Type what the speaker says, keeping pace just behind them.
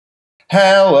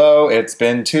Hello, it's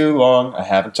been too long. I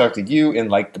haven't talked to you in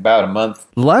like about a month.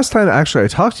 The last time actually I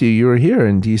talked to you, you were here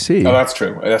in DC. Oh, that's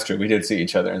true. That's true. We did see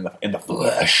each other in the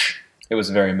flesh. It was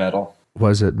very metal.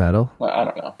 Was it metal? Well, I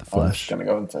don't know. The I was flesh. going to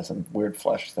go into some weird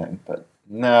flesh thing, but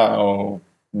no,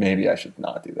 maybe I should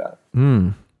not do that.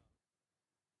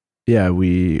 Yeah,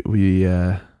 we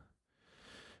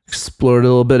explored a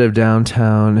little bit of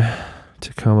downtown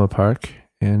Tacoma Park,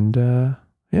 and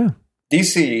yeah.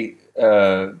 DC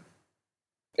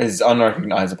is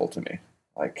unrecognizable to me.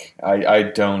 Like, I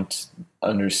don't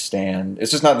understand.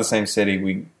 It's just not the same city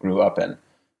we grew up in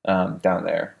down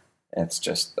there. It's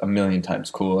just a million times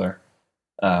cooler.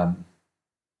 Yeah,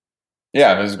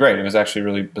 it was great. It was actually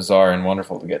really bizarre and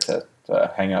wonderful to get to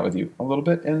hang out with you a little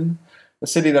bit in the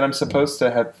city that I'm supposed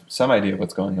to have some idea of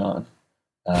what's going on.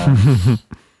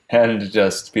 And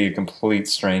just be a complete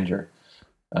stranger.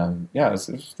 Yeah,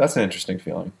 that's an interesting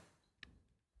feeling.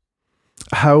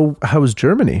 How was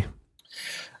Germany?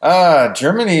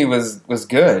 Germany was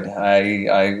good.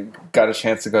 I got a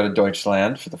chance to go to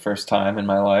Deutschland for the first time in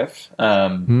my life.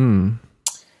 The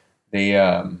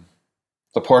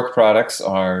pork products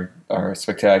are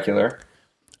spectacular.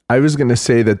 I was going to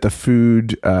say that the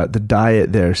food, the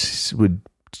diet there would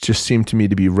just seem to me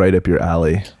to be right up your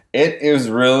alley. It was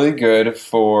really good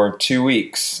for 2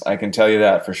 weeks. I can tell you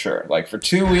that for sure. Like for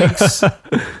 2 weeks,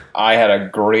 I had a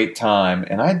great time,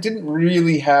 and I didn't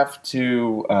really have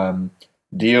to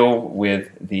deal with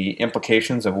the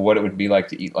implications of what it would be like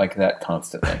to eat like that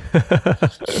constantly.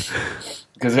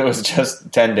 Because it was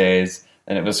just 10 days,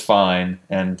 and it was fine.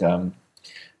 And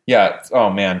yeah, oh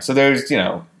man. So there's,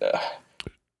 to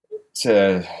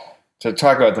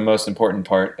talk about the most important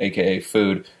part, aka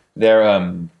food, there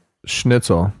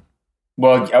Schnitzel.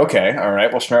 Well, okay, all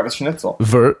right. We'll start with schnitzel.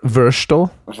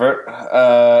 Würstel?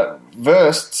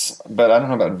 Wursts, but I don't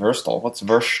know about Würstel. What's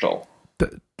Würstel?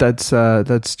 That's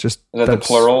just... Is that the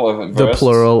plural of Wursts? The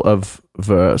plural of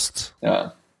Wurst.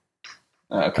 Yeah.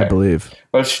 Okay. I believe.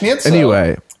 But schnitzel...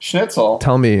 Anyway. Schnitzel...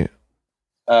 Tell me.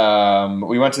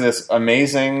 We went to this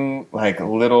amazing, like,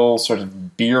 little sort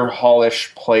of beer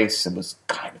hallish place. It was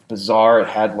kind of bizarre. It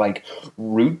had, like,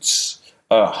 roots...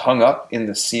 hung up in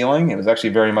the ceiling. It was actually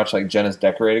very much like Jenna's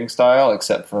decorating style,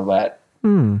 except for that.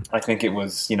 I think it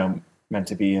was, meant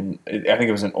to be I think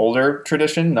it was an older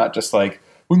tradition, not just like,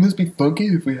 wouldn't this be funky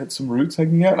if we had some roots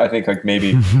hanging out? I think like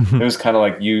maybe it was kind of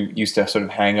like you used to sort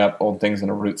of hang up old things in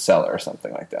a root cellar or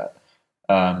something like that.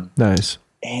 Nice.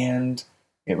 And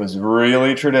it was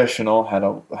really traditional,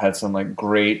 had some like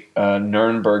great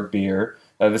Nuremberg beer.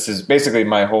 This is basically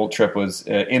my whole trip was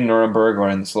in Nuremberg or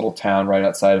in this little town right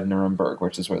outside of Nuremberg,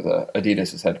 which is where the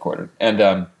Adidas is headquartered.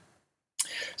 And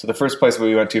so the first place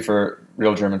we went to for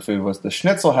real German food was the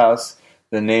Schnitzel House,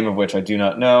 the name of which I do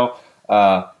not know,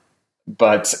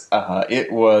 but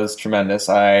it was tremendous.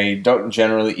 I don't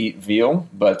generally eat veal,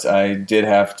 but I did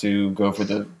have to go for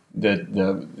the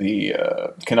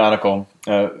canonical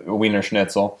Wiener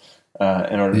Schnitzel.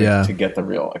 In order to get the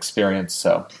real experience.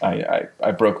 So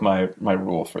I broke my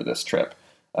rule for this trip.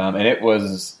 And it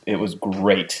was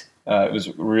great. It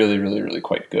was really, really, really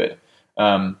quite good.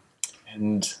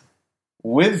 And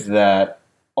with that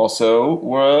also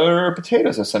were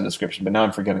potatoes of some description, but now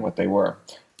I'm forgetting what they were.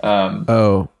 That's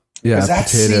potatoes. The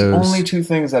potatoes. only two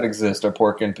things that exist are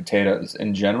pork and potatoes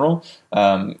in general,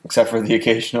 except for the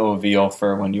occasional veal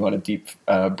for when you want to deep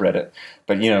bread it.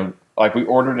 But, like we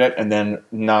ordered it, and then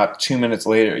not 2 minutes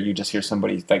later, you just hear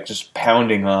somebody like just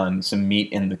pounding on some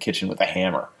meat in the kitchen with a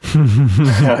hammer.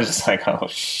 I was just like, "Oh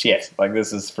shit! Like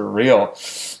this is for real."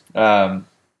 That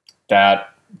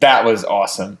was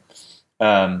awesome.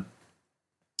 That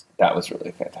was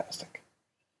really fantastic.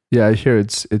 Yeah, I hear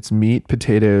it's meat,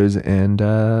 potatoes, and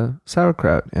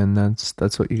sauerkraut, and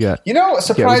that's what you get. A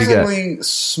surprisingly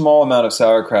small amount of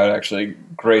sauerkraut actually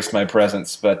graced my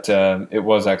presence, but it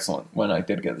was excellent when I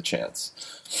did get the chance.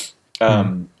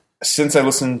 Since I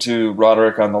listened to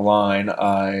Roderick on the Line,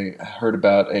 I heard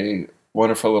about a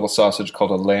wonderful little sausage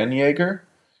called a Landjäger.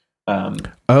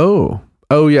 Oh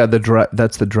yeah,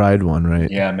 that's the dried one, right?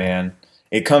 Yeah, man.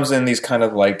 It comes in these kind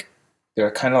of like. They're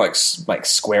kind of like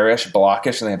squarish,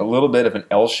 blockish, and they have a little bit of an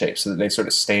L shape so that they sort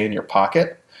of stay in your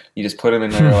pocket. You just put them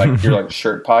in there like your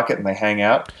shirt pocket, and they hang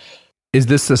out. Is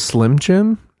this a Slim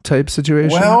Jim type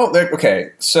situation? Well,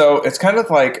 okay. So it's kind of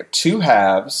like two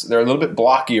halves. They're a little bit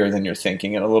blockier than you're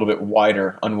thinking, and a little bit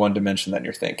wider on one dimension than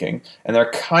you're thinking. And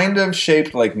they're kind of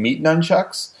shaped like meat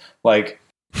nunchucks. Like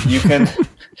you can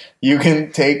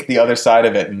take the other side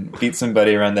of it and beat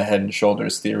somebody around the head and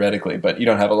shoulders theoretically, but you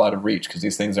don't have a lot of reach because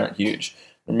these things aren't huge.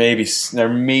 They're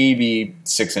maybe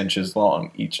 6 inches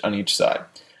long on each side,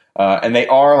 and they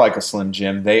are like a Slim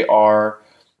Jim. They are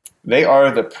they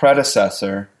are the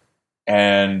predecessor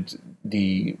and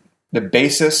the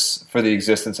basis for the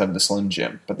existence of the Slim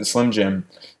Jim. But the Slim Jim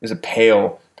is a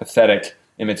pale, pathetic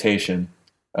imitation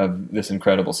of this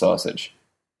incredible sausage.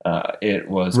 It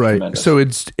was tremendous. So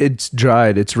it's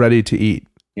dried. It's ready to eat.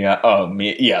 Yeah. Oh,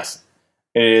 yes.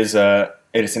 It is an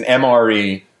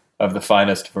MRE of the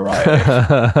finest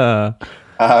variety.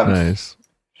 Nice.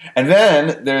 And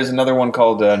then there's another one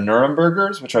called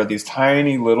Nurembergers, which are these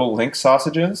tiny little link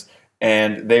sausages,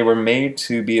 and they were made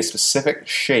to be a specific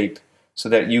shape so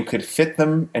that you could fit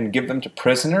them and give them to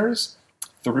prisoners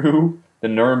through the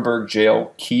Nuremberg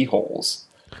jail keyholes.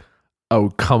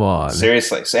 Oh, come on.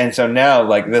 Seriously. And so now,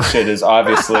 like, this shit is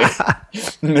obviously,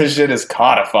 this shit is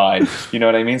codified. You know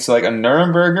what I mean? So, like, a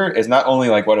Nuremberger is not only,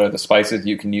 like, what are the spices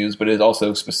you can use, but it is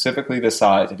also specifically the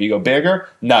size. If you go bigger,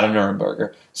 not a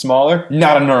Nuremberger. Smaller,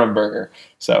 not a Nuremberger.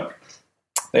 So,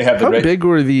 they have the... How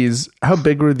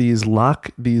big were these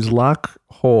lock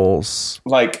holes?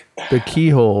 Like... The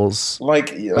keyholes.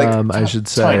 Like I should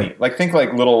say. Tiny. Like, think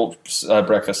like little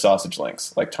breakfast sausage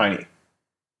links. Like, tiny.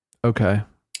 Okay.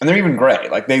 And they're even gray.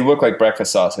 Like, they look like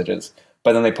breakfast sausages,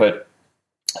 but then they put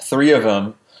 3 of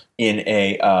them in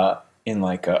a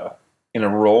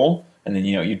roll, and then,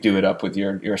 you do it up with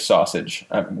your sausage.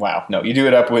 You do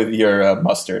it up with your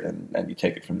mustard, and you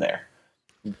take it from there.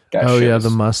 Yeah, the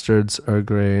mustards are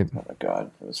great. Oh my God,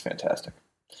 it was fantastic.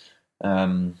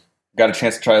 Got a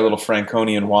chance to try a little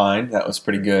Franconian wine. That was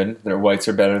pretty good. Their whites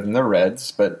are better than their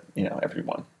reds, but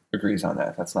everyone agrees on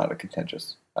that. That's not a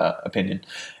contentious opinion.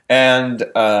 And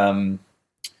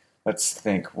let's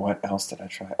think, what else did I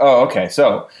try? Oh, okay.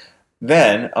 So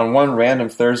then on one random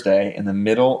Thursday in the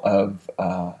middle of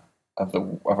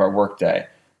our work day,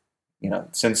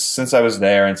 since I was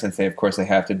there, and since they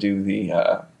have to do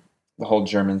the whole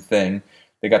German thing,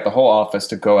 they got the whole office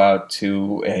to go out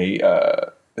to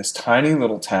this tiny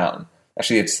little town.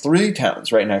 Actually, it's 3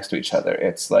 towns right next to each other.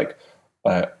 It's like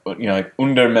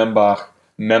Untermembach,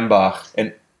 Membach,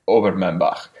 and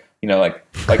Obermembach. Like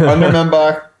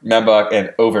Undermembach, Membach, and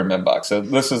Overmembach. So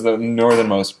this is the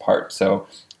northernmost part. So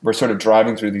we're sort of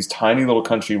driving through these tiny little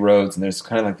country roads, and there's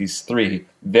kind of like these 3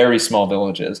 very small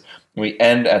villages. And we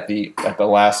end at the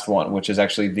last one, which is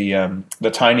actually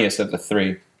the tiniest of the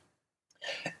 3.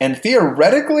 And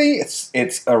theoretically,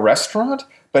 it's a restaurant,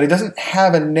 but it doesn't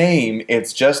have a name.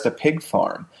 It's just a pig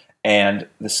farm. And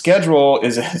the schedule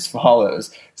is as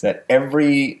follows: is that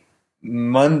every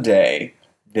Monday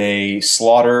they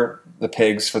slaughter the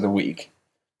pigs for the week.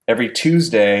 Every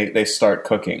Tuesday they start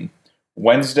cooking.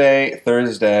 Wednesday,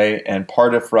 Thursday, and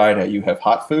part of Friday you have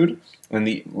hot food. And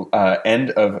the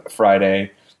end of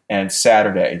Friday and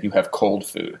Saturday you have cold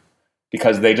food,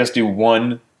 because they just do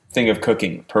one thing of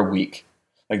cooking per week.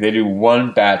 Like, they do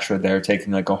one batch where they're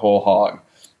taking like a whole hog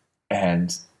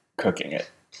and cooking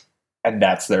it. And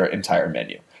that's their entire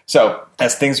menu. So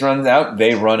as things run out,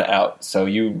 they run out. So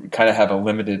you kind of have a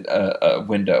limited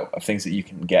window of things that you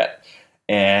can get.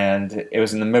 And it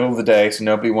was in the middle of the day, so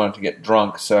nobody wanted to get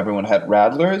drunk. So everyone had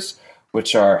Radlers,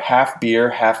 which are half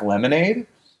beer, half lemonade.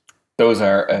 Those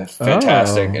are a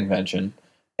fantastic invention.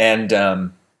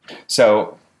 And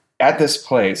so at this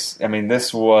place, I mean,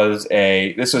 this was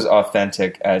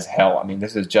authentic as hell. I mean,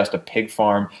 this is just a pig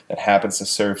farm that happens to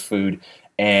serve food,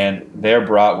 and their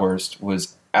bratwurst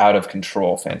was out of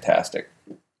control fantastic.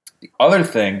 The other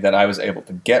thing that I was able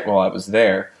to get while I was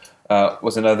there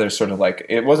was another sort of like,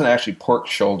 it wasn't actually pork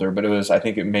shoulder, but I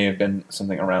think it may have been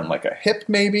something around like a hip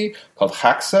maybe, called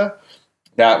haxa.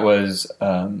 That was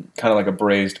kind of like a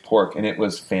braised pork, and it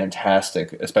was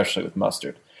fantastic, especially with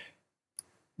mustard.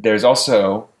 There's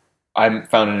also, I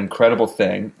found an incredible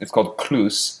thing. It's called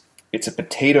klus. It's a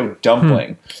potato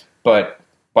dumpling, but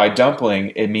by dumpling,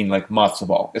 it means like matzo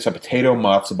ball. It's a potato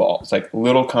matzo ball. It's like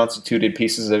little constituted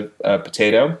pieces of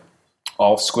potato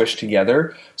all squished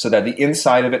together so that the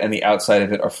inside of it and the outside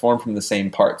of it are formed from the same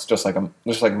parts, just like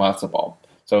matzo ball.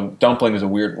 So dumpling is a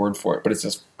weird word for it, but it's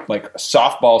just like a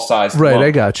softball sized right, lump.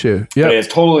 I got you. Yeah, but it's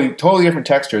totally different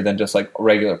texture than just like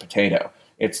regular potato.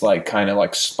 It's like kind of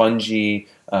like spongy,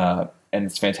 and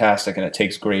it's fantastic, and it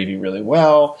takes gravy really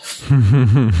well.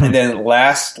 And then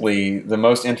lastly, the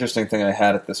most interesting thing I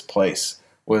had at this place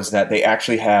was that they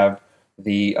actually have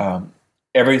the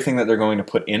everything that they're going to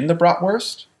put in the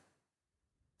bratwurst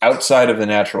outside of the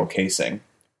natural casing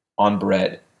on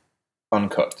bread,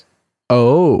 uncooked.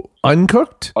 Oh,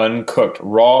 uncooked? Uncooked,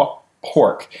 raw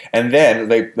pork. And then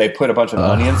they put a bunch of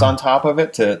onions on top of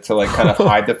it to like kind of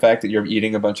hide the fact that you're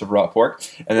eating a bunch of raw pork.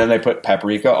 And then they put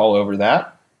paprika all over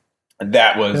that. And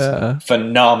that was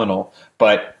phenomenal.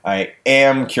 But I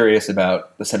am curious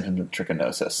about the symptoms of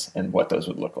trichinosis and what those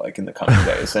would look like in the coming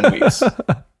days and weeks.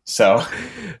 So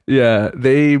Yeah,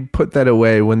 they put that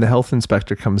away when the health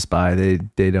inspector comes by.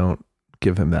 They don't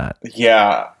give him that.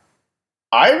 yeah,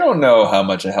 I don't know how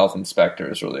much a health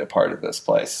inspector is really a part of this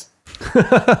place.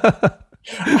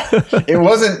 It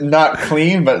wasn't not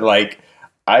clean, but like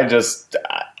I just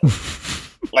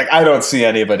like I don't see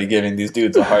anybody giving these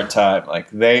dudes a hard time. Like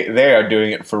they are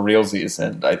doing it for realsies,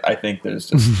 and I think there's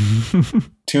just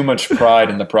too much pride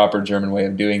in the proper German way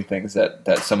of doing things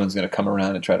that someone's going to come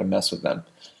around and try to mess with them.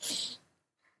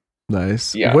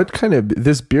 Nice. Yeah. What kind of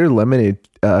this beer lemonade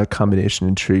combination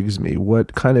intrigues me.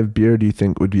 What kind of beer do you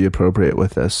think would be appropriate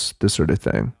with this sort of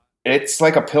thing? It's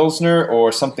like a Pilsner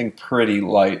or something pretty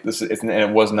light. And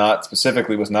it was not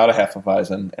specifically was not a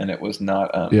Hefeweizen, and it was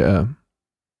not. Yeah,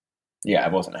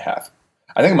 it wasn't a half.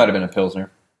 I think it might have been a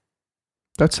Pilsner.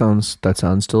 That sounds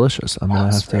delicious. I'm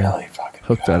gonna have to really fucking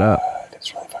hook good. that up.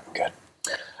 It's really fucking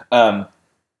good.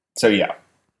 So yeah,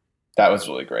 that was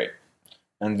really great.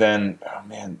 And then, oh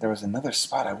man, there was another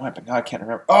spot I went, but now I can't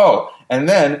remember. Oh, and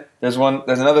then there's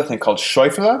another thing called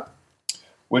Schäufele,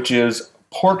 which is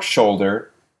pork shoulder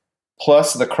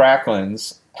plus the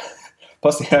cracklings,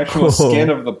 plus the actual skin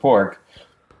of the pork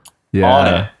on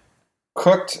it,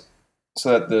 cooked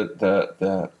so that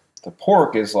the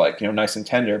pork is like, nice and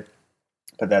tender,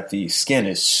 but that the skin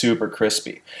is super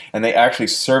crispy. And they actually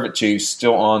serve it to you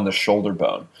still on the shoulder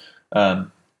bone. And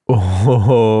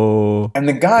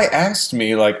the guy asked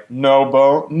me, like, no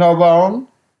bone?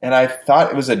 And I thought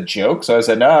it was a joke, so I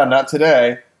said, no, not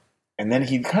today. And then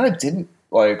he kind of didn't,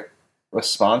 like,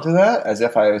 respond to that as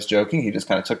if I was joking. He just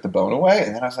kind of took the bone away.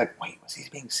 And then I was like, wait, was he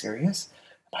being serious?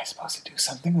 Am I supposed to do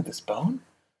something with this bone?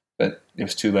 But it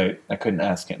was too late. I couldn't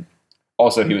ask him.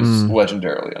 Also, he was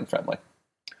legendarily unfriendly.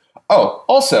 Oh,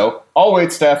 also, all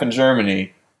wait staff in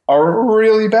Germany are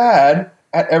really bad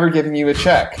at ever giving you a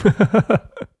check.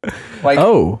 Like,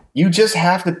 you just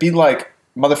have to be like,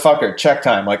 motherfucker, check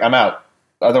time. Like, I'm out.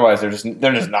 Otherwise, they're just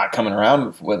not coming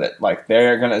around with it. Like,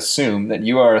 they're going to assume that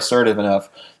you are assertive enough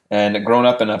and grown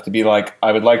up enough to be like,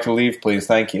 I would like to leave, please,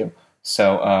 thank you.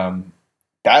 So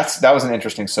that was an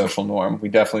interesting social norm. We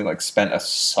definitely like spent a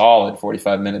solid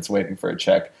 45 minutes waiting for a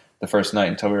check the first night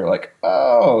until we were like,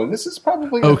 oh, this is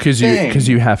probably because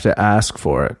you have to ask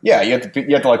for it. Yeah, you have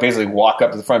to like basically walk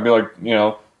up to the front and be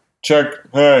like, check,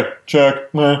 hey,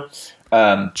 check,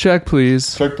 check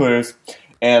please,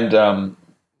 and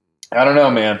I don't know,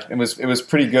 man. It was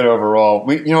pretty good overall.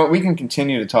 We can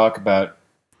continue to talk about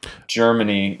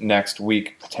Germany next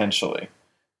week potentially,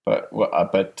 but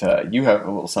you have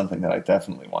a little something that I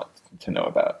definitely want to know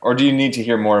about. Or do you need to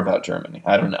hear more about Germany?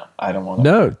 I don't know. I don't want to.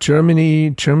 No,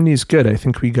 Germany's good. I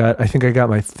think I got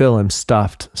my fill. I'm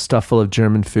stuffed full of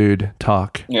German food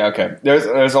talk. Yeah, okay. There's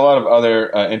a lot of other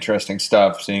interesting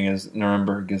stuff, seeing as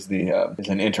Nuremberg is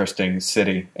an interesting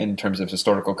city in terms of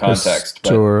historical context.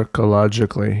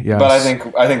 Historicologically, yes. But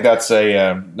I think that's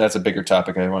a bigger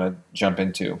topic I want to jump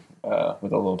into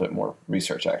with a little bit more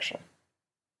research, actually.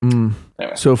 Anyway.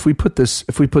 So if we put this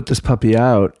puppy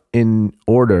out in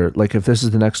order, like if this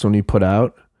is the next one you put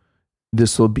out,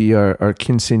 this will be our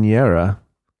quinceañera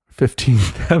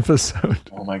 15th episode.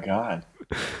 Oh my god!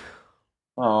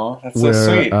 Oh, that's so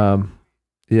sweet.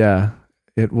 Yeah,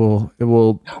 it will.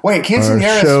 Wait,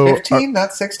 quinceañera is 15,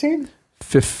 not 16.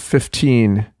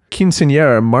 15.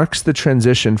 Quinceañera marks the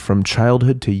transition from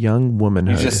childhood to young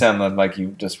womanhood. You just sound like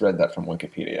you just read that from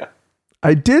Wikipedia.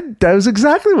 I did. That was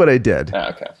exactly what I did. Ah,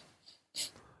 okay.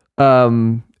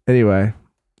 Anyway,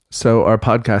 so our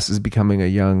podcast is becoming a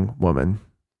young woman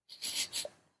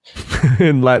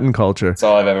in Latin culture. That's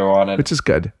all I've ever wanted. Which is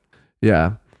good.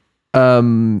 Yeah.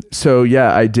 So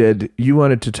yeah, I did. You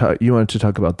wanted to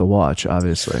talk about the watch,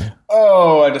 obviously.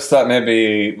 Oh, I just thought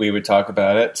maybe we would talk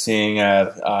about it, seeing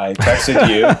as I texted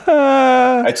you.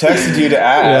 I texted you to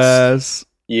ask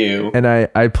you. And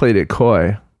I played it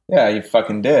coy. Yeah, you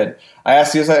fucking did. I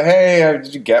asked you, I was like, hey,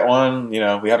 did you get one?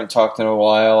 We haven't talked in a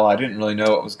while. I didn't really know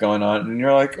what was going on. And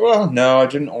you're like, well, no, I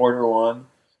didn't order one.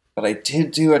 But I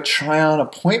did do a try-on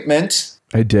appointment.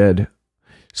 I did.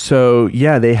 So,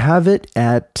 yeah, they have it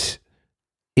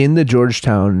in the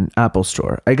Georgetown Apple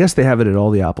store. I guess they have it at all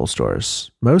the Apple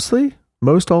stores. Most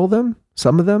all of them,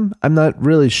 some of them. I'm not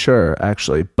really sure,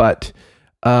 actually. But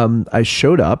I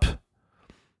showed up.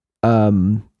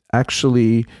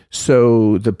 Actually,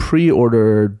 so the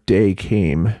pre-order day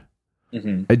came.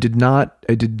 Mm-hmm. I did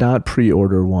not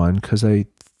pre-order one because I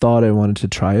thought I wanted to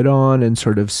try it on and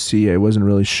sort of see. I wasn't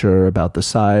really sure about the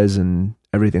size and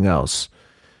everything else.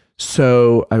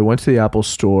 So I went to the Apple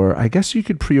store. I guess you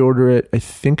could pre-order it. I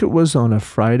think it was on a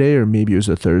Friday or maybe it was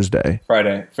a Thursday.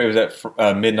 Friday. It was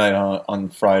at midnight on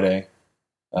Friday.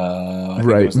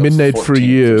 Right, midnight for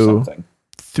you.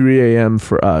 3 a.m.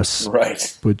 for us,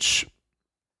 Right. which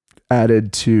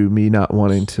added to me not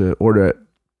wanting to order it.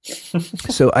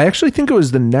 So I actually think it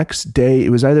was the next day. It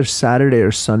was either Saturday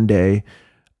or Sunday.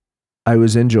 I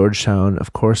was in Georgetown.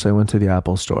 Of course, I went to the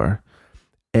Apple store,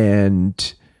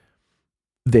 and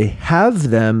they have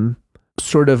them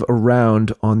sort of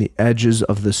around on the edges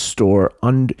of the store.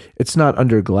 It's not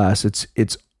under glass.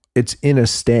 It's in a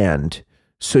stand,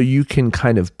 so you can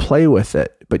kind of play with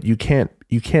it, but you can't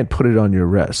put it on your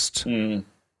wrist.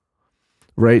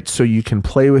 Right? So you can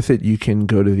play with it. You can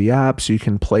go to the apps. You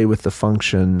can play with the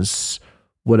functions,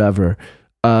 whatever.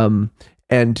 And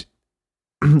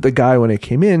the guy, when it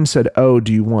came in, said, "Oh,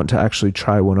 do you want to actually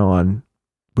try one on?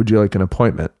 Would you like an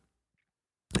appointment?"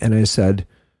 And I said,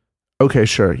 "Okay,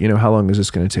 sure. How long is this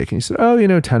going to take?" And he said, "Oh,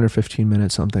 10 or 15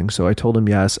 minutes, something." So I told him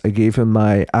yes. I gave him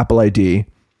my Apple ID.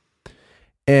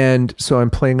 And so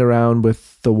I'm playing around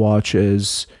with the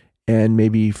watches, and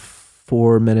maybe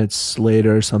 4 minutes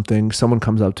later or something, someone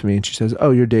comes up to me and she says,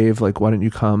 "Oh, you're Dave. Like, why don't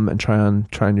you come and try on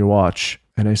your watch?"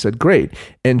 And I said, "Great."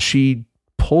 And she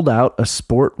pulled out a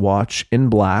sport watch in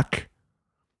black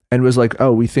and was like,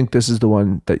 "Oh, we think this is the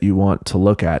one that you want to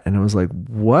look at." And I was like,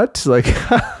 "What? Like,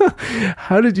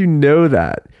 how did you know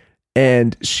that?"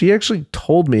 And she actually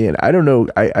told me, and I don't know,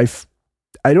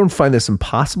 I don't find this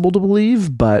impossible to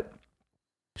believe, but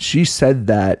she said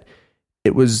that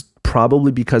it was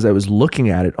probably because I was looking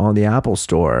at it on the Apple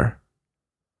store.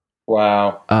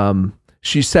 Wow.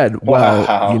 She said,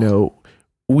 "Well,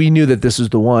 we knew that this is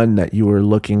the one that you were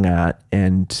looking at,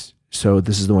 and so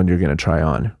this is the one you're going to try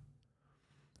on."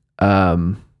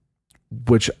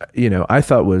 Which I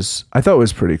thought was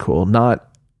pretty cool, not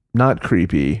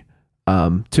creepy,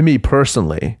 to me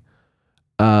personally,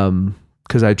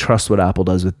 because I trust what Apple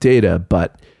does with data.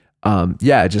 But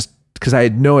just because I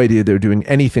had no idea they were doing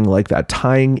anything like that,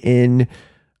 tying in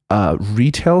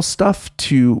retail stuff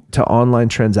to online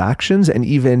transactions, and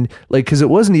even because it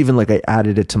wasn't even like I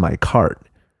added it to my cart.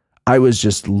 I was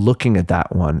just looking at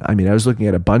that one. I mean, I was looking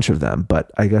at a bunch of them,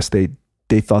 but I guess they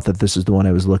thought that this is the one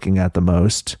I was looking at the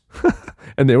most.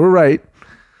 And they were right.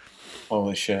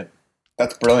 Holy shit.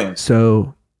 That's brilliant.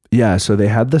 So yeah, so they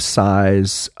had the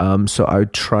size. So I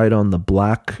tried on the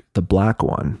black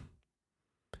one.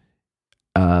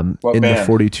 What in band? The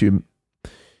 42,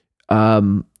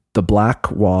 the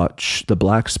black watch, the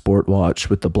black sport watch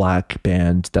with the black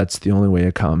band. That's the only way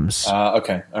it comes.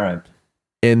 Okay. All right.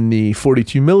 In the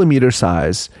 42 millimeter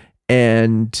size.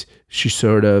 And she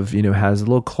sort of, has a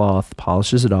little cloth,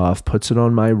 polishes it off, puts it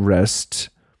on my wrist,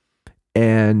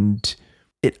 and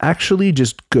it actually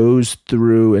just goes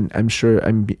through, and I'm sure,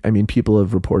 people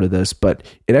have reported this, but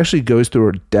it actually goes through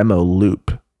a demo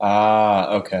loop.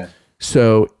 Okay.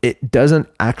 So it doesn't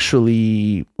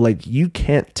actually, you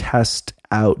can't test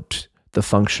out the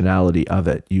functionality of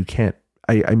it. You can't,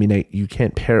 you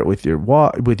can't pair it with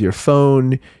your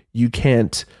phone. You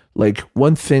can't,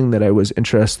 one thing that I was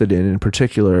interested in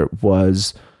particular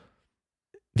was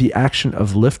the action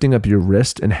of lifting up your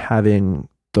wrist and having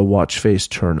the watch face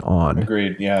turn on.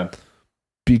 Agreed. Yeah.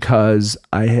 Because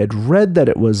I had read that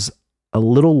it was a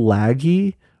little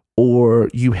laggy, or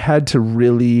you had to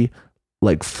really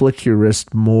flick your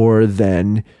wrist more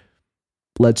than,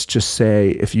 let's just say,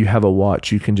 if you have a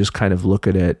watch, you can just kind of look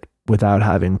at it without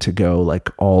having to go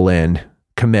all in.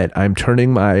 Commit. I'm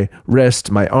turning my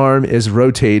wrist. My arm is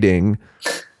rotating,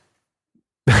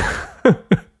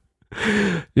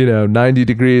 90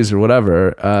 degrees or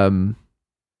whatever.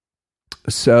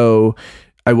 So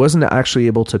I wasn't actually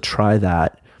able to try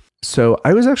that. So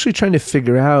I was actually trying to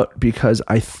figure out, because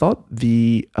I thought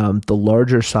the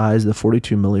larger size, the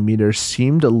 42 millimeter,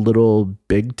 seemed a little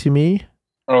big to me.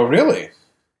 Oh, really?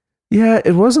 Yeah,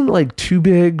 it wasn't too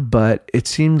big, but it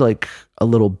seemed a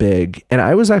little big. And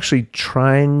I was actually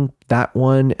trying that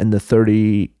one and the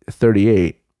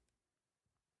 38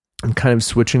 and kind of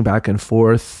switching back and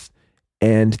forth.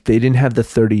 And they didn't have the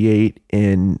 38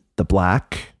 in the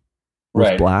black.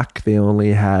 Right. Black. They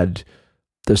only had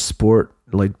the sport,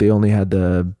 they only had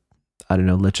the, I don't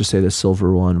know, let's just say the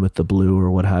silver one with the blue or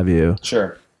what have you.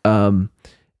 Sure.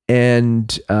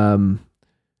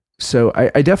 So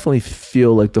I definitely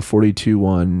feel like the 42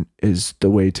 one is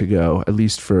the way to go, at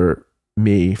least for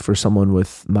me, for someone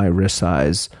with my wrist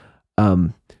size.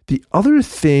 The other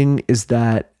thing is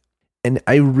that, and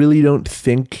I really don't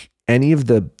think any of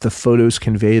the photos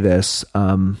convey this.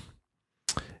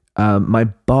 My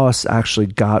boss actually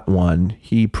got one.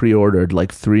 He pre-ordered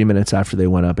 3 minutes after they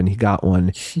went up, and he got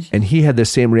one, and he had the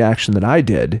same reaction that I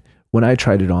did when I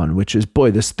tried it on, which is, boy,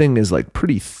 this thing is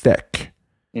pretty thick.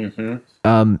 Mm-hmm.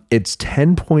 It's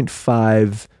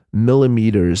 10.5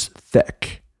 millimeters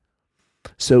thick.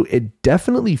 So it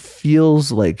definitely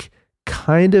feels like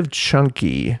kind of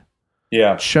chunky.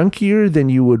 Yeah. Chunkier than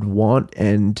you would want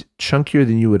and chunkier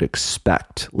than you would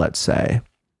expect, let's say.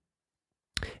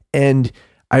 And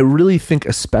I really think,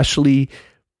 especially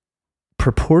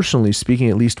proportionally speaking,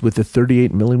 at least with the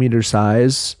 38 millimeter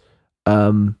size,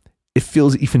 it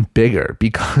feels even bigger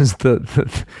because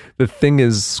the thing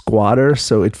is squatter,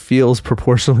 so it feels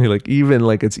proportionally like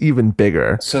it's even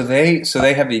bigger. So they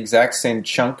have the exact same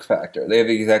chunk factor. They have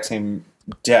the exact same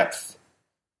depth,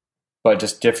 but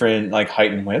just different like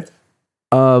height and width.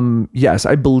 Yes,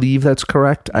 I believe that's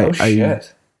correct. Oh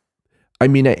shit. I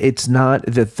mean, it's not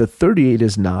that the 38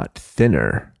 is not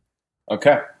thinner.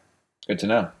 Okay, good to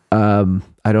know.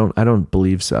 I don't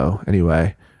believe so.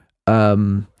 Anyway,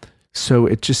 so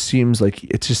it just seems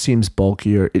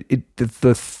bulkier.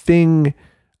 The thing,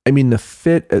 I mean, the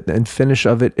fit and finish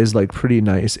of it is like pretty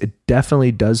nice. It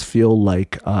definitely does feel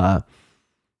like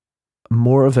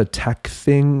more of a tech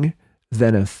thing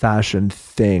than a fashion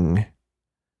thing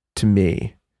to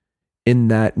me. In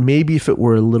that maybe if it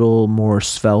were a little more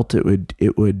svelte,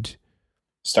 it would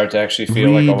start to actually feel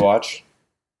like a watch.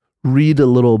 Read a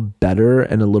little better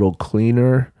and a little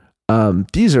cleaner.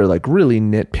 These are like really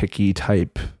nitpicky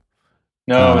type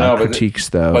critiques,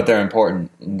 though. But they're important.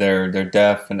 They're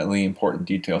definitely important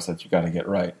details that you got to get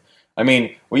right. I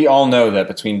mean, we all know that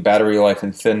between battery life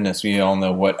and thinness, we all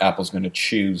know what Apple's going to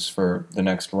choose for the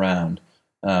next round.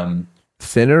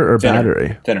 Thinner or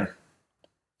battery? Thinner.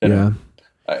 Yeah.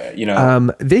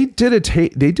 They did a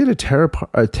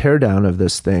tear down of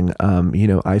this thing.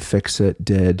 iFixit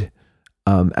did,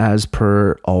 as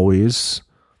per always,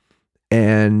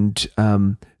 and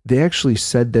they actually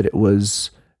said that it was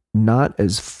not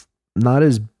as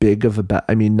big of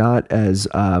a not as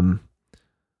I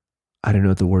don't know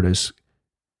what the word is.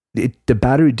 The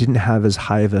battery didn't have as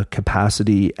high of a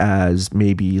capacity as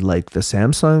maybe like the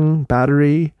Samsung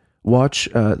battery watch,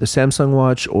 the Samsung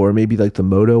watch, or maybe like the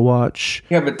Moto watch.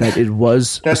 Yeah, but that it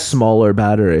was a smaller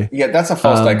battery. Yeah, that's a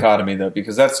false dichotomy though,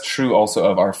 because that's true also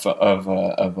of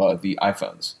the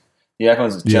iPhones. The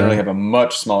iPhones generally have a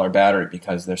much smaller battery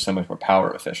because they're so much more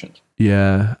power efficient.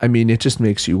 Yeah, I mean, it just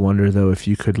makes you wonder though if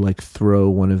you could like throw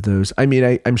one of those. I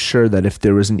mean, I'm sure that if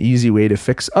there was an easy way to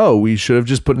fix, we should have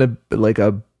just put in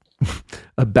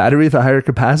a battery with a higher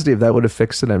capacity. If that would have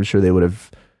fixed it, I'm sure they would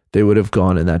have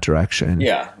gone in that direction.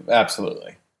 Yeah,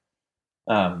 absolutely.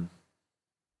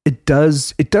 It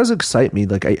does excite me.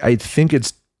 Like I think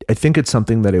it's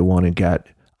something that I want to get.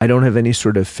 I don't have any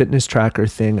sort of fitness tracker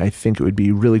thing. I think it would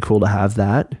be really cool to have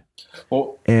that.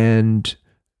 Well, and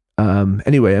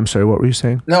anyway, I'm sorry, what were you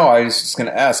saying? No, I was just going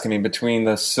to ask. I mean, between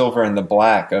the silver and the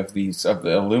black of the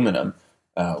aluminum,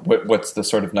 what's the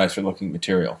sort of nicer looking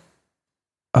material?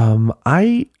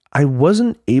 I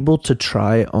wasn't able to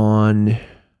try on.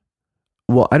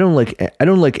 Well, I don't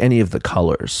like any of the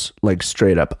colors. Like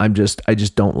straight up, I just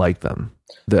don't like them.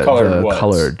 The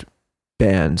colored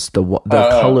bands, the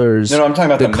colors. No, I'm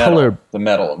talking about the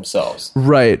metal themselves.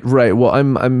 Right. Well,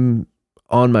 I'm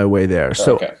on my way there.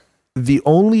 So okay. The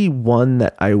only one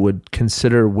that I would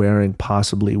consider wearing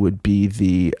possibly would be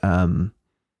the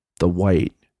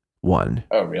white one.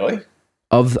 Oh, really?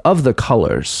 Of the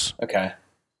colors. Okay.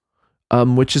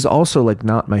 Which is also like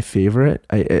not my favorite.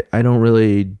 I don't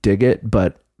really dig it,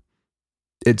 but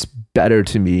it's better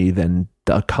to me than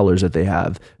the colors that they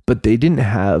have. But they didn't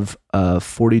have a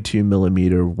 42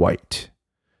 millimeter white.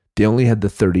 They only had the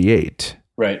 38.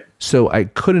 Right. So I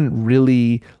couldn't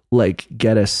really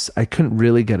get a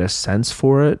sense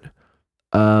for it.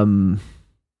 I'm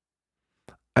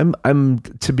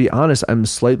to be honest, I'm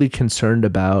slightly concerned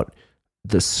about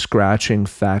the scratching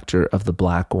factor of the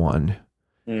black one.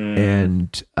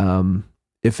 And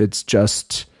if it's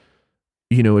just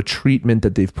a treatment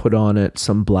that they've put on it,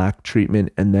 some black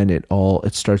treatment, and then it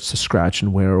starts to scratch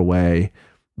and wear away,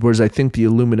 whereas I think the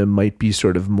aluminum might be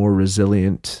sort of more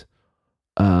resilient.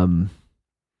 But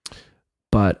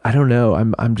I don't know.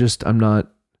 I'm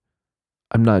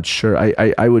not sure.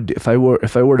 I would, if I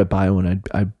were to buy one,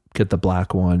 I'd get the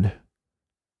black one.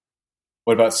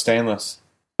 What about stainless?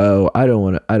 Oh, I don't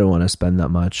want to spend that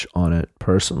much on it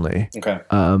personally. Okay.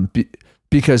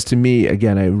 Because to me,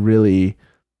 again, I really,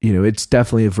 it's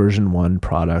definitely a version 1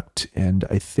 product, and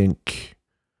I think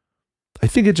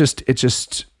it just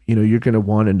you're going to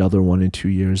want another one in 2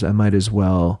 years. I might as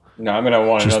well. No, I'm going to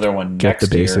want another one next year. Get the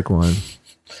basic one.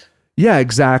 Yeah,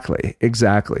 exactly.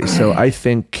 So I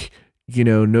think,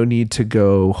 no need to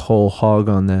go whole hog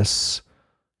on this.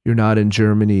 You're not in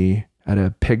Germany at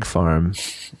a pig farm.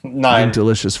 9.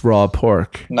 Delicious raw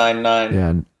pork. 9.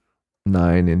 Yeah,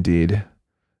 9 indeed.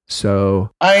 So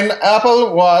Ein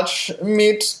Apple Watch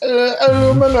meet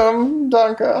aluminum,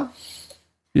 danke.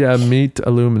 Yeah, meet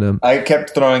aluminum. I kept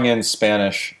throwing in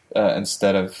Spanish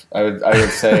instead of I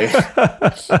would say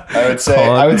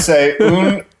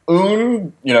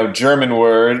un German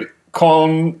word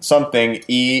con something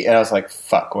e, and I was like,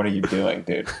 fuck, what are you doing,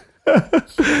 dude?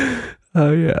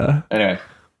 Oh yeah. Anyway,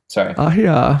 sorry.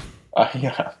 Yeah.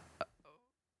 Yeah.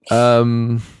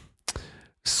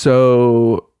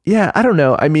 So yeah, I don't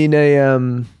know. I mean,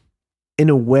 in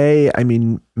a way, I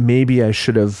mean, maybe I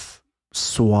should have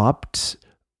swapped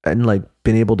and like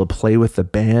been able to play with the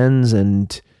bands.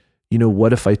 And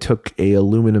what if I took a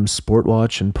aluminum sport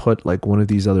watch and put like one of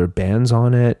these other bands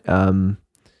on it? I'm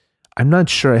not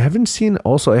sure. I haven't seen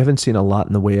a lot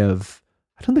in the way of,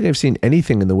 I don't think I've seen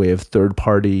anything in the way of third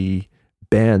party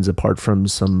bands apart from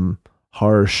some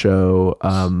horror show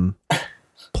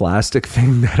plastic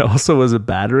thing that also was a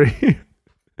battery.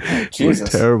 It was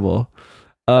terrible.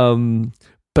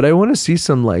 But I want to see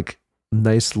some like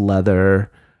nice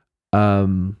leather. I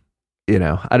don't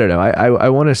know. I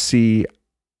want to see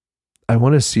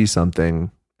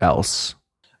something else.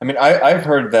 I mean, I've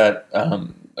heard that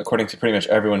according to pretty much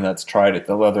everyone that's tried it,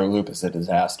 the leather loop is a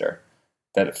disaster.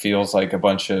 That it feels like a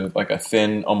bunch of like a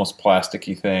thin, almost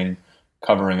plasticky thing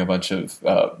covering a bunch of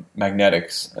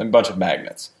magnets.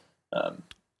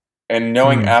 And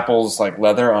knowing Apple's like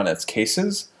leather on its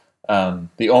cases,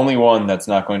 the only one that's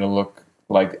not going to look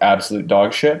like absolute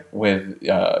dog shit with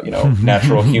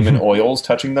natural human oils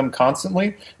touching them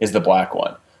constantly is the black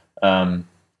one.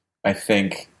 I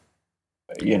think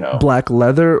black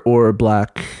leather or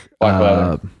black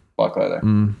leather.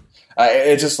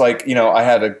 It's just like I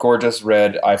had a gorgeous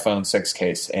red iPhone 6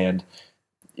 case, and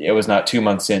it was not 2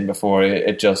 months in before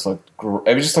it just looked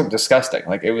disgusting.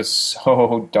 Like it was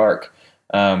so dark,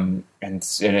 and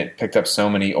it picked up so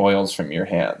many oils from your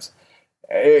hands.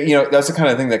 That's the kind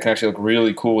of thing that can actually look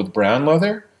really cool with brown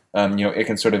leather. It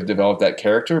can sort of develop that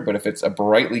character, but if it's a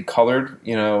brightly colored,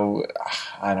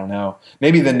 I don't know.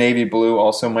 Maybe the navy blue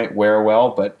also might wear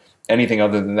well, but anything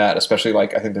other than that, especially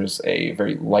like I think there's a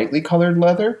very lightly colored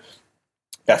leather,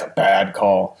 that's a bad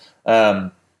call.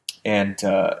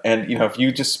 If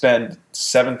you just spend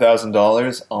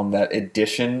 $7,000 on that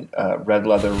edition red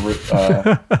leather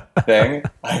thing,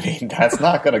 I mean, that's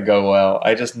not going to go well.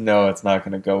 I just know it's not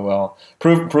going to go well.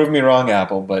 Prove me wrong,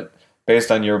 Apple, but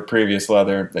based on your previous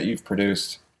leather that you've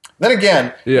produced. Then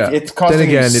again, it's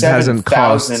costing you $7,000. It hasn't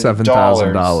cost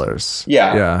 $7,000.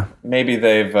 Yeah. Maybe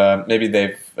they've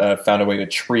found a way to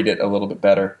treat it a little bit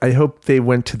better. I hope they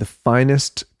went to the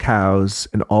finest cows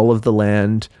in all of the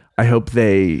land. I hope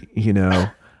they,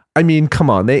 I mean, come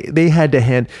on. They had to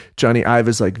hand Johnny Ive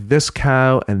is like this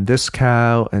cow and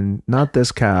not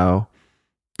this cow.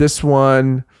 This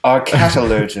one. Our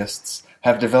catallurgists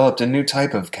have developed a new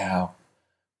type of cow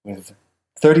with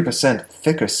 30%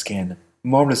 thicker skin,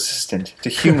 more resistant to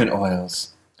human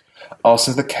oils.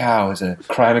 Also, the cow is a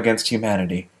crime against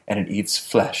humanity, and it eats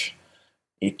flesh.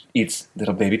 It eats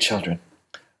little baby children.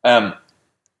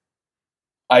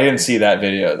 I didn't see that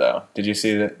video, though. Did you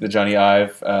see the Johnny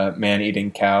Ive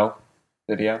man-eating cow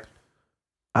video?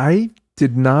 I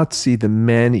did not see the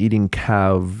man-eating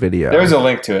cow video. There was a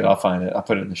link to it. I'll find it. I'll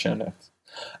put it in the show notes.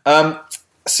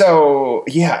 So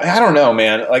yeah, I don't know,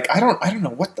 man. Like I don't know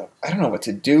what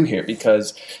to do here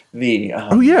because the.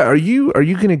 Are you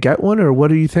going to get one or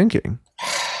what are you thinking?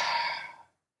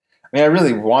 I mean, I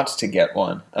really want to get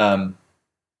one.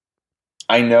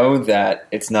 I know that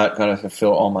it's not going to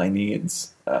fulfill all my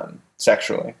needs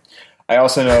sexually. I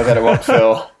also know that it won't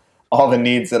fill all the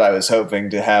needs that I was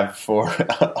hoping to have for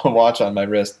a watch on my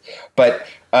wrist. But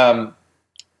I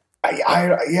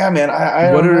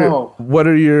don't know. What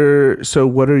are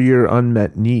your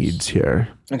unmet needs here?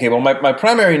 Okay, well, my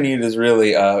primary need is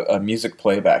really a music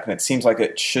playback, and it seems like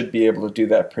it should be able to do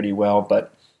that pretty well.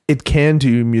 But it can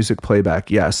do music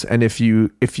playback, yes. And if you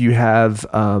have,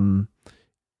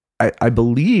 I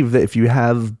believe that if you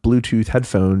have Bluetooth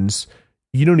headphones,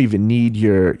 you don't even need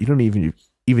your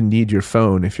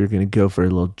phone if you're going to go for a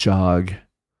little jog.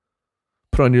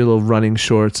 Put on your little running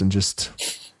shorts and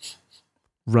just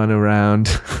run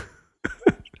around.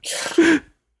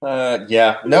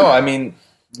 I mean,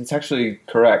 it's actually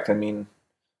correct. I mean,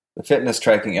 the fitness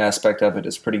tracking aspect of it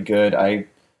is pretty good. I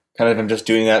kind of am just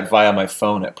doing that via my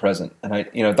phone at present. And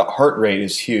the heart rate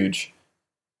is huge.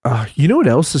 You know what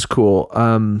else is cool?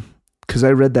 Because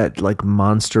I read that like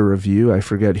Monster review. I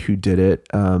forget who did it,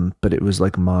 but it was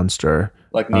like Monster.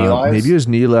 Like Nilay? Maybe it was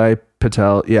Nilay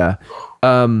Patel. Yeah.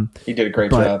 He did a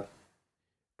great job.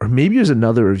 Or maybe it was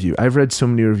another review. I've read so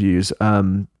many reviews,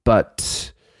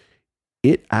 but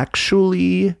it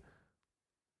actually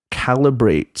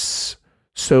calibrates.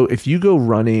 So if you go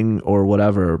running or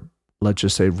whatever, let's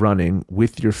just say running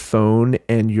with your phone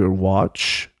and your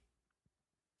watch,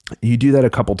 you do that a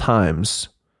couple times,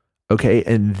 okay?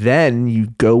 And then you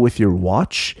go with your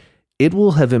watch, it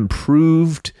will have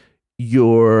improved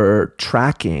your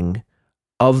tracking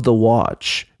of the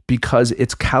watch because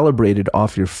it's calibrated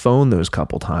off your phone those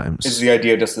couple times. Is the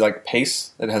idea just like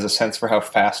pace? It has a sense for how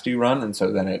fast you run, and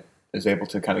so then it is able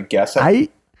to kind of guess it?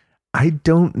 I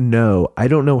don't know. I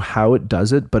don't know how it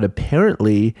does it, but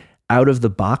apparently out of the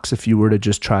box, if you were to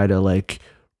just try to like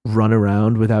run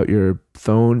around without your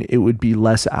phone, it would be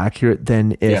less accurate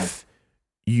than if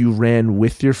you ran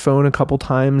with your phone a couple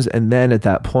times. And then at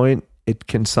that point, it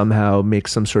can somehow make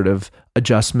some sort of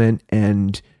adjustment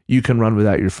and you can run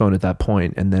without your phone at that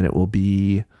point, and then it will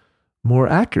be more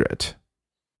accurate.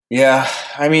 Yeah.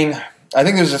 I mean, I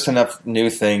think there's just enough new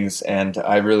things, and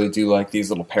I really do like these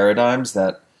little paradigms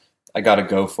that I got to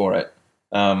go for it.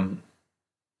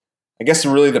 I guess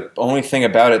really the only thing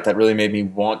about it that really made me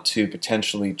want to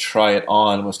potentially try it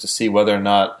on was to see whether or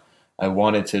not I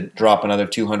wanted to drop another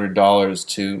 $200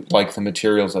 to like the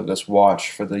materials of this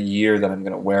watch for the year that I'm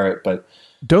going to wear it. But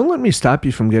don't let me stop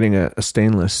you from getting a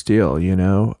stainless steel, you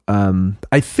know?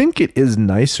 I think it is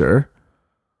nicer.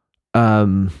 I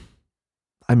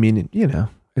mean, you know,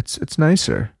 it's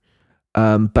nicer.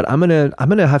 But I'm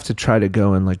gonna have to try to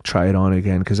go and like try it on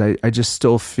again, because I just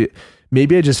still feel,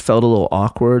 maybe I just felt a little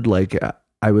awkward, like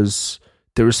there was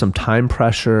some time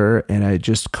pressure and I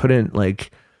just couldn't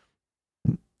like,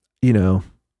 you know,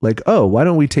 like, oh, why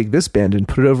don't we take this band and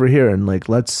put it over here and like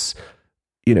let's,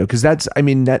 you know, because that's, I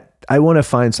mean, that I want to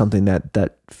find something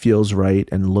that feels right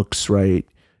and looks right,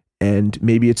 and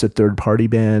maybe it's a third party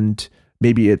band,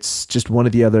 maybe it's just one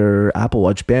of the other Apple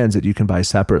Watch bands that you can buy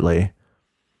separately.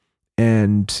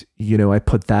 And, you know, I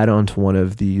put that onto one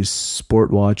of these sport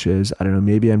watches. I don't know,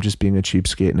 maybe I'm just being a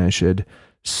cheapskate and I should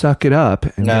suck it up.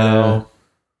 And no,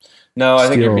 I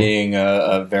think you're being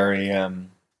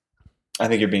I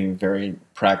think you're being very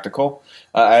practical.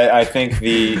 I think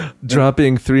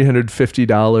dropping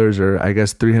 $350 or I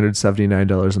guess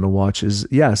 $379 on a watch is,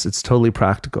 yes, it's totally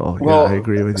practical. Well, yeah, I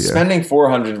agree with you. Spending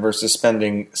 $400 versus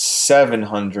spending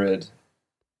 $700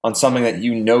 on something that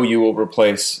you know you will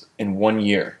replace in 1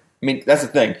 year. I mean, that's the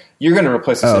thing. You're going to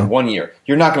replace this in 1 year.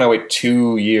 You're not going to wait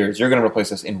 2 years. You're going to replace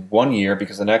this in 1 year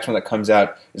because the next one that comes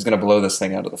out is going to blow this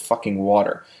thing out of the fucking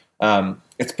water.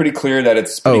 It's pretty clear that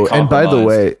it's pretty compromised. And by the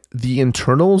way, the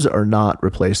internals are not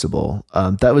replaceable.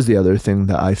 That was the other thing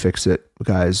that iFixit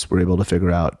guys were able to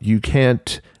figure out. You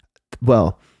can't,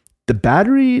 well, the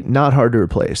battery, not hard to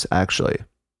replace, actually.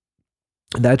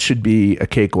 That should be a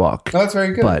cakewalk. Oh, that's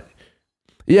very good. But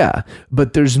yeah,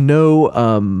 but there's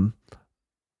no...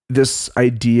 this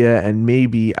idea, and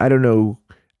maybe, I don't know,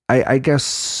 I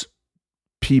guess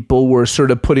people were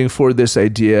sort of putting forward this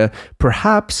idea,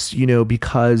 perhaps, you know,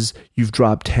 because you've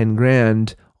dropped 10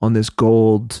 grand on this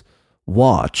gold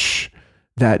watch,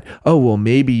 that, oh, well,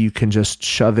 maybe you can just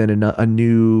shove in a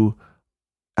new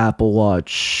Apple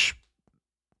Watch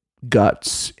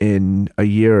guts in a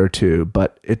year or two,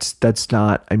 but that's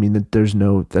not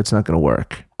going to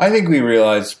work. I think we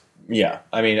realized. Yeah,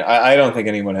 I mean, I don't think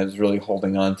anyone is really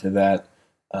holding on to that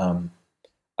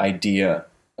idea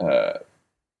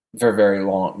for very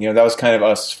long. You know, that was kind of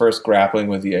us first grappling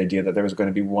with the idea that there was going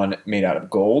to be one made out of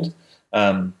gold,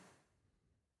 and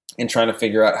trying to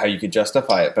figure out how you could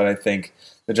justify it. But I think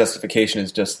the justification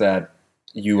is just that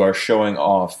you are showing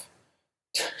off.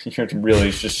 You're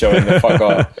really just showing the fuck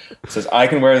off. It says, I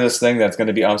can wear this thing that's going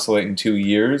to be obsolete in 2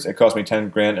 years. It cost me 10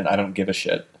 grand and I don't give a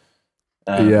shit.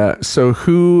 Yeah. So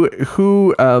who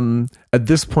at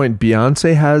this point,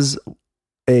 Beyonce has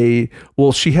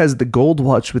she has the gold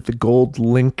watch with the gold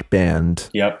link band.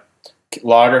 Yep.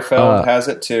 Lagerfeld has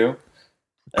it too.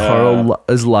 Karl,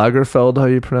 is Lagerfeld how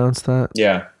you pronounce that?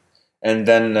 Yeah. And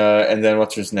then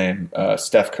what's his name?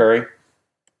 Steph Curry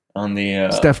on the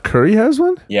Steph Curry has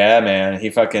one? Yeah, man. He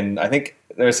fucking, I think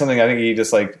there's something, I think he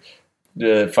just like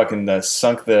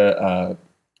sunk the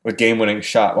game-winning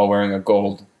shot while wearing a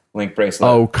gold link bracelet.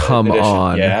 Oh, come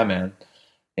on. Yeah, man.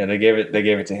 Yeah, they gave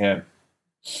it to him.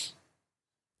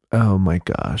 Oh my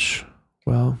gosh.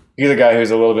 Well, he's a guy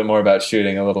who's a little bit more about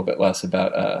shooting, a little bit less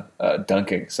about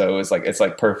dunking. So it's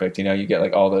like perfect. You know, you get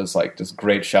like all those like just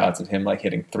great shots of him like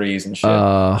hitting threes and shit.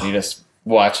 And you just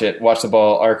watch the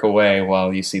ball arc away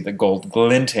while you see the gold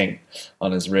glinting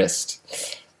on his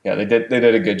wrist. Yeah, they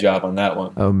did a good job on that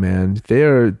one. Oh man, they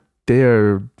are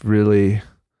really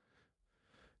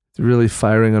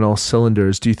firing on all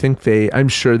cylinders. Do you think I'm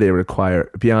sure they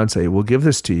require, Beyonce, we'll give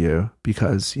this to you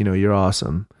because, you know, you're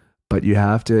awesome, but you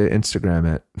have to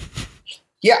Instagram it.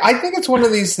 Yeah, I think it's one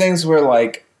of these things where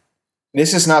like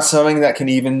this is not something that can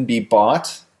even be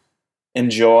bought.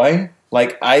 Enjoy.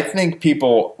 Like I think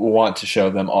people want to show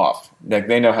them off. Like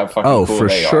they know how fucking cool for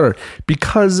they sure. are.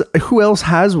 because who else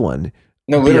has one?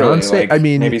 No, literally. Beyonce. Like, I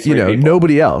mean, maybe three people.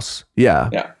 nobody else. Yeah.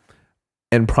 Yeah.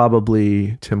 And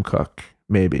probably Tim Cook,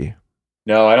 maybe.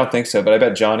 No, I don't think so. But I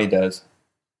bet Johnny does.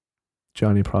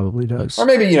 Johnny probably does. Or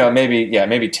maybe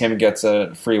maybe Tim gets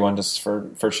a free one just for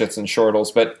shits and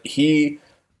shortles. But he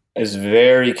is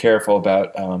very careful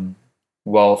about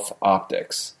wealth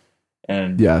optics,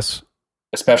 and yes,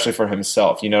 especially for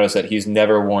himself. You notice that he's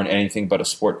never worn anything but a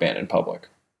sport band in public.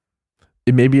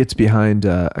 Maybe it's behind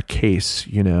a case,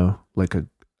 like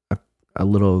a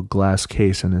little glass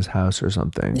case in his house or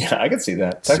something. Yeah, I could see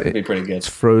that. That could be pretty good. It's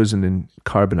frozen in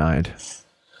carbonide.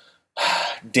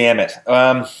 Damn it.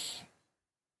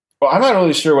 Well, I'm not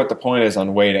really sure what the point is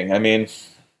on waiting. I mean,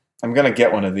 I'm going to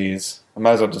get one of these. I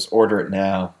might as well just order it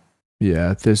now.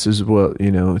 Yeah, this is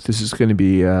this is going to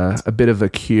be a bit of a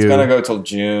queue. It's going to go till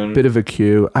June. Bit of a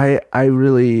queue. I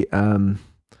really, I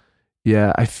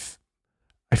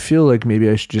feel like maybe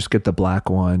I should just get the black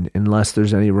one, unless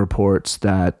there's any reports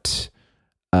that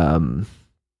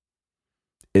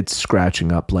it's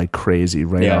scratching up like crazy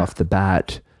off the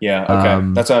bat. Yeah,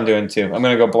 okay. That's what I'm doing too. I'm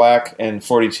going to go black and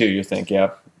 42, you think,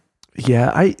 yeah.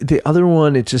 Yeah, the other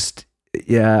one, it just,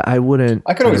 I wouldn't.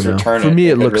 I could always return it. For me,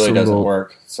 it looks really doesn't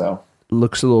work, so.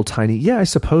 Looks a little tiny. Yeah, I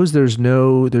suppose there's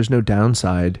no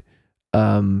downside.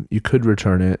 You could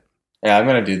return it. Yeah, I'm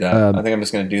going to do that. I think I'm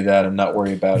just going to do that and not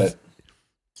worry about it.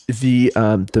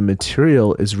 The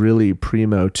material is really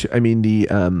primo too. I mean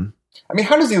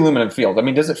how does the aluminum feel? I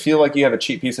mean, does it feel like you have a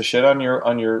cheap piece of shit on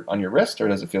your wrist, or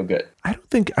does it feel good? I don't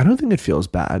think it feels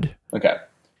bad. Okay.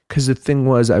 Because the thing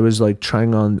was, I was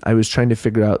trying to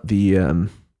figure out the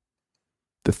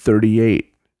 38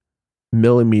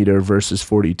 millimeter versus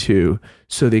 42.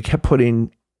 So they kept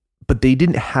but they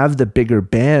didn't have the bigger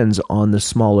bands on the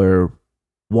smaller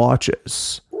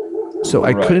watches. So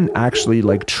I couldn't actually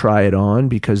try it on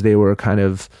because they were kind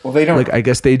of, well, they don't, I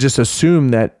guess they just assume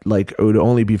that it would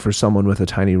only be for someone with a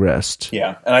tiny wrist.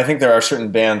 Yeah. And I think there are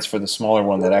certain bands for the smaller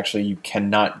one that actually you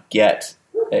cannot get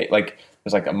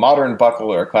there's a modern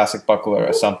buckle or a classic buckle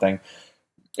or something.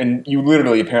 And you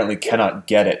literally apparently cannot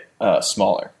get it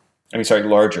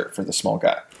larger for the small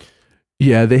guy.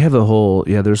 Yeah, they have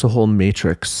there's a whole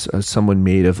matrix someone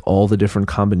made of all the different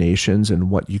combinations and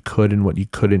what you could and what you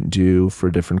couldn't do for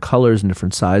different colors and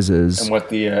different sizes. And what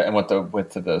the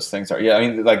width of those things are. Yeah, I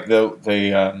mean,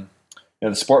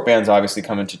 the sport bands obviously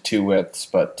come into two widths,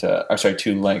 but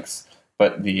two lengths.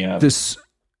 But the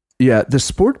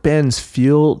sport bands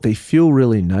feel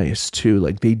really nice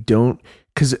too. They don't,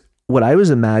 because what I was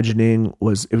imagining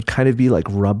was it would kind of be like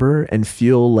rubber and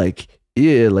feel like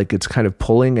it's kind of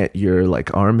pulling at your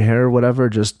arm hair or whatever,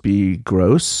 just be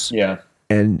gross. Yeah.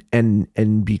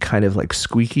 And be kind of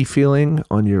squeaky feeling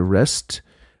on your wrist.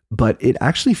 But it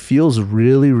actually feels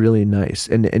really, really nice.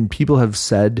 And people have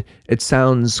said it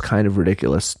sounds kind of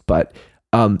ridiculous, but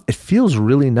it feels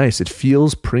really nice. It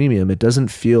feels premium. It doesn't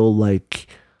feel like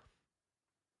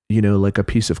a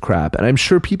piece of crap. And I'm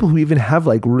sure people who even have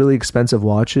really expensive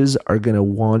watches are going to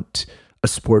want a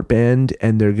sport band,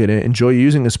 and they're going to enjoy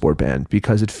using a sport band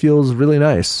because it feels really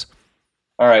nice.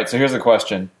 All right. So here's the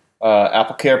question.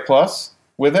 Apple Care Plus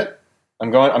with it.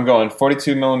 I'm going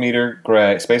 42 millimeter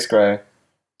gray, space gray,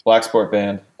 black sport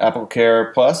band, Apple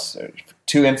Care Plus,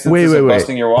 2 instances of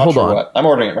busting your watch. Hold on. What? I'm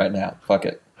ordering it right now. Fuck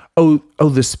it. Oh,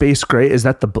 the space gray, is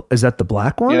that the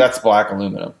black one? Yeah, that's black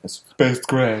aluminum. It's space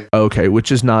gray. Okay,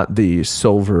 which is not the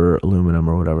silver aluminum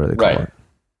or whatever they call it.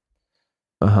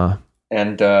 Uh-huh.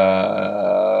 And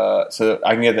so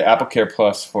I can get the Apple Care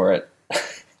Plus for it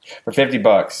for $50.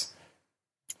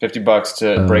 $50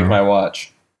 to break my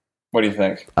watch. What do you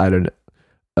think? I don't know.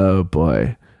 Oh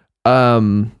boy.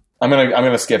 I'm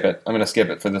gonna skip it. I'm gonna skip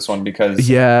it for this one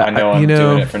because I know I'm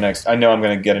doing it for next. I know I'm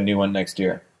gonna get a new one next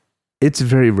year. It's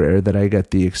very rare that I get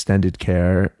the extended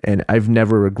care, and I've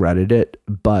never regretted it.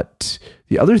 But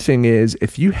the other thing is,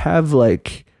 if you have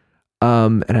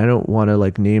and I don't want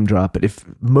to name drop it, if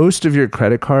most of your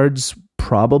credit cards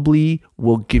probably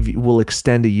will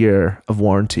extend a year of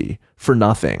warranty for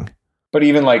nothing. But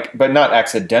even but not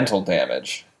accidental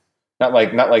damage. Not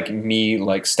like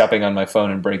me stepping on my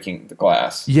phone and breaking the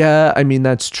glass. Yeah, I mean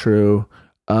that's true.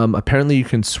 Apparently you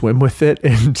can swim with it,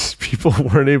 and people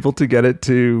weren't able to get it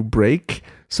to break,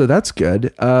 so that's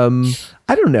good. I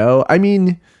don't know. I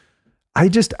mean, I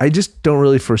just don't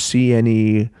really foresee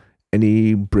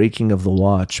any breaking of the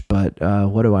watch, but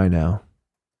what do I know?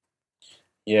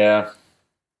 Yeah,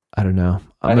 I don't know.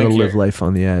 I'm gonna live life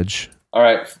on the edge. All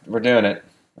right, we're doing it.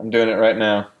 I'm doing it right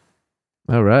now.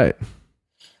 All right.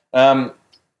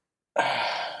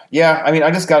 Yeah, I mean,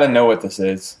 I just got to know what this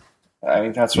is. I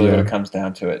mean, that's really what it comes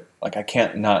down to it. Like, I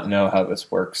can't not know how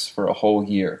this works for a whole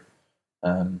year.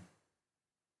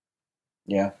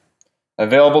 Yeah.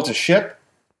 Available to ship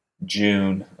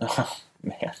June. Oh,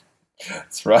 man.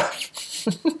 It's rough.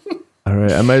 All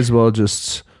right. I might as well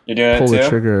just You're doing pull it too? the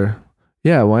trigger.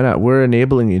 Yeah, why not? We're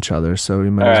enabling each other, so we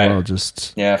might as well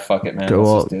just fuck it, man. go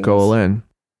all in.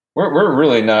 We're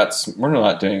really not. We're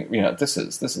not doing. This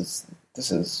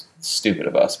is stupid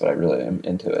of us, but I really am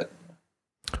into it.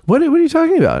 What are you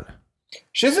talking about?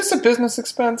 Is this a business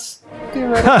expense?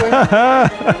 Theoretically.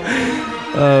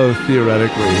 Oh,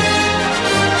 theoretically.